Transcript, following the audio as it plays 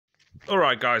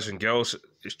Alright guys and girls,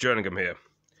 it's Jerningham here.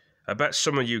 I bet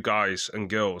some of you guys and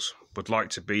girls would like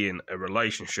to be in a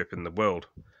relationship in the world,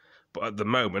 but at the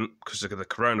moment, because of the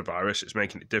coronavirus, it's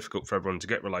making it difficult for everyone to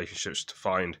get relationships, to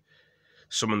find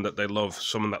someone that they love,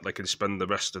 someone that they can spend the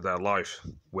rest of their life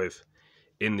with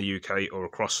in the UK or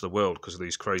across the world because of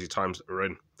these crazy times that we're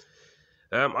in.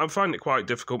 I'm finding it quite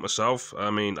difficult myself. I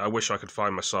mean, I wish I could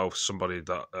find myself somebody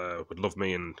that would love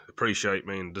me and appreciate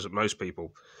me, and doesn't most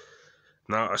people.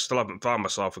 Now, I still haven't found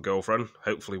myself a girlfriend.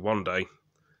 Hopefully one day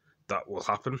that will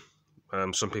happen.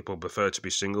 Some people prefer to be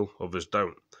single, others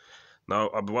don't. Now,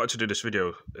 I've wanted to do this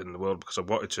video in the world because I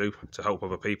wanted to help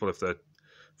other people if they're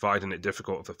finding it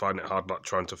difficult, if they're finding it hard, like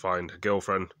trying to find a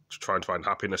girlfriend, to try and find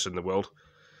happiness in the world.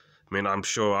 I mean, I'm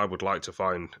sure I would like to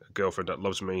find a girlfriend that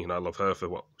loves me and I love her for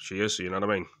what she is, you know what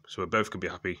I mean? So we both can be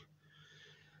happy.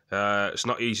 It's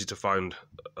not easy to find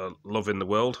love in the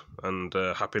world and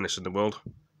happiness in the world.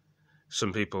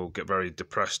 Some people get very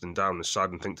depressed and down and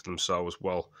sad and think to themselves,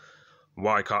 well,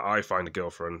 why can't I find a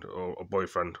girlfriend or a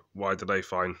boyfriend? Why do they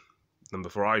find them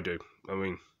before I do? I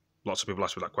mean, lots of people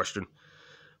ask me that question.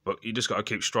 But you just got to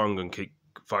keep strong and keep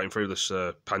fighting through this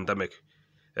pandemic.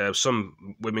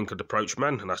 Some women could approach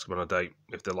men and ask them on a date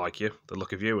if they like you, the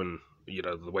look of you, and you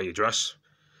know the way you dress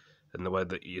and the way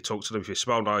that you talk to them. If you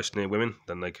smell nice near women,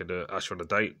 then they could ask you on a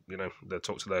date. You know, they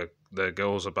talk to their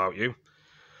girls about you.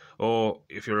 Or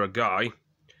if you're a guy,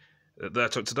 they'll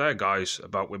talk to their guys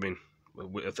about women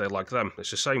if they like them.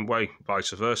 It's the same way, vice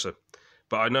versa.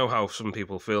 But I know how some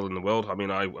people feel in the world. I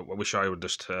mean, I wish I would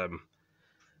just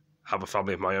have a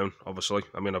family of my own, obviously.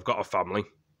 I mean, I've got a family,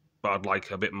 but I'd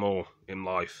like a bit more in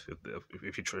life,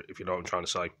 if you know what I'm trying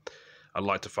to say. I'd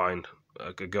like to find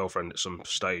a girlfriend at some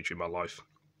stage in my life.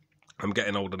 I'm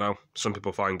getting older now. Some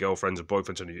people find girlfriends and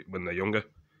boyfriends when they're younger.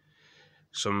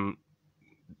 Some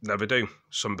never do.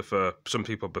 Some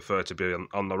people prefer to be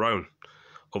on their own.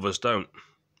 Others don't.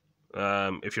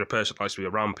 If you're a person that likes to be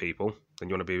around people, then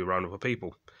you want to be around other people.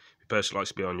 If you're a person that likes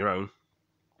to be on your own,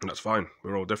 then that's fine.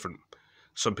 We're all different.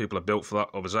 Some people are built for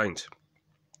that, others ain't.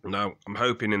 Now, I'm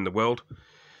hoping in the world,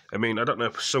 I mean, I don't know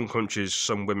if some countries,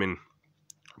 some women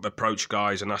approach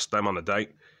guys and ask them on a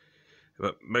date,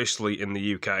 but mostly in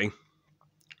the UK,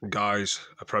 guys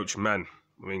approach men.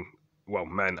 I mean, well,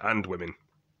 men and women,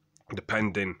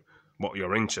 depending what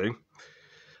you're into.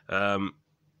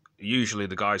 Usually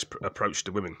the guys approach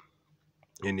the women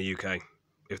in the UK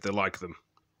if they like them,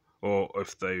 or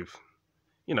if they've,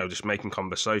 you know, just making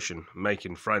conversation,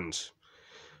 making friends.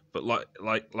 But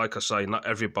like I say, not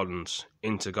everybody's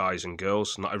into guys and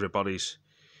girls. Not everybody's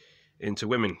into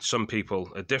women. Some people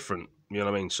are different. You know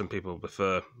what I mean? Some people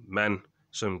prefer men.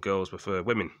 Some girls prefer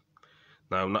women.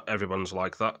 Now, not everyone's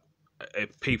like that.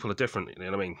 People are different. You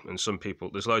know what I mean? And some people,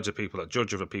 there's loads of people that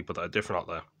judge other people that are different out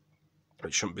there.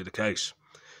 It shouldn't be the case.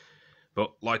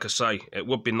 But like I say, it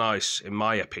would be nice, in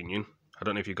my opinion. I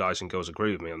don't know if you guys and girls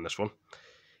agree with me on this one.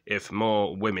 If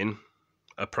more women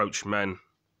approach men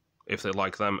if they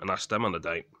like them and ask them on a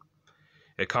date.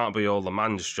 It can't be all the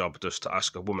man's job just to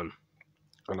ask a woman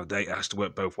on a date. It has to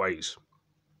work both ways,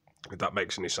 if that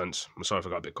makes any sense. I'm sorry if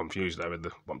I got a bit confused there with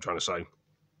what I'm trying to say.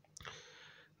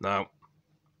 Now,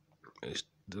 it's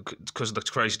because of the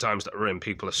crazy times that we're in,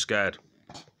 people are scared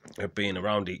of being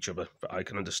around each other. But I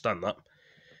can understand that.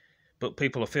 But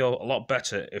people feel a lot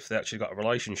better if they actually got a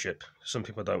relationship. Some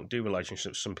people don't do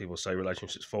relationships. Some people say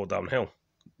relationships fall downhill.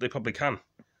 They probably can.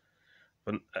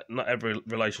 But not every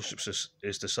relationship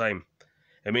is the same.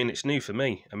 I mean, it's new for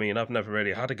me. I mean, I've never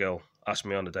really had a girl ask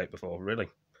me on a date before, really.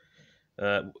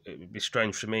 It would be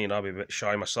strange for me, and I'd be a bit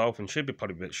shy myself, and she'd be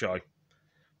probably a bit shy.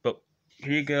 But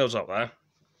you girls out there,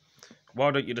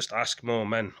 why don't you just ask more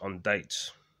men on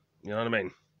dates? You know what I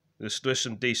mean? There's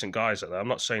some decent guys out there. I'm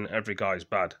not saying every guy's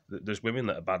bad. There's women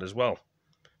that are bad as well,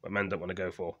 but men don't want to go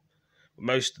for. But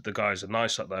most of the guys are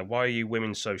nice out there. Why are you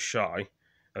women so shy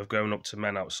of going up to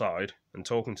men outside and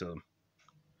talking to them?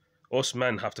 Us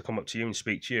men have to come up to you and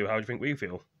speak to you. How do you think we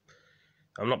feel?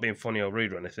 I'm not being funny or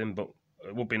rude or anything, but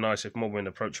it would be nice if more women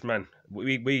approached men.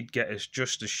 We'd get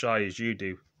just as shy as you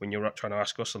do when you're trying to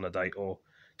ask us on a date or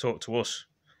talk to us.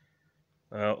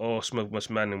 Or some of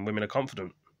us men and women are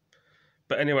confident.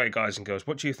 But anyway, guys and girls,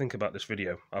 what do you think about this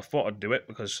video? I thought I'd do it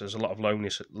because there's a lot of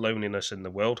loneliness in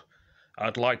the world.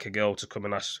 I'd like a girl to come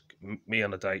and ask me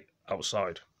on a date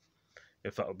outside,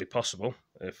 if that would be possible.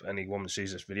 If any woman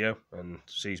sees this video and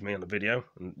sees me on the video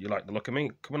and you like the look of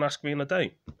me, come and ask me on a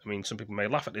date. I mean, some people may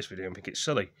laugh at this video and think it's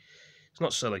silly. It's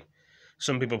not silly.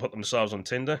 Some people put themselves on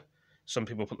Tinder. Some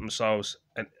people put themselves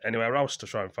anywhere else to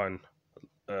try and find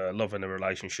love in a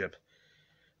relationship.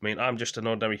 I mean, I'm just an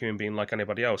ordinary human being like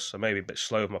anybody else. I may be a bit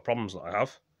slow with my problems that I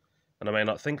have, and I may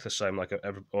not think the same like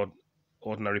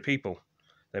ordinary people.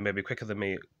 They may be quicker than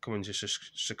me coming to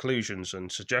seclusions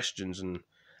and suggestions and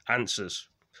answers.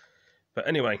 But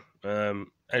anyway,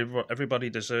 everybody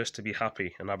deserves to be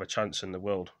happy and have a chance in the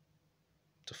world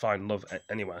to find love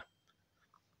anywhere.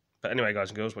 But anyway, guys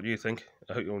and girls, what do you think?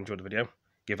 I hope you all enjoyed the video.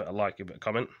 Give it a like, give it a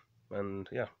comment, and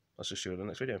yeah, let's just see you in the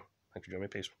next video. Thank you for joining me.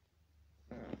 Peace.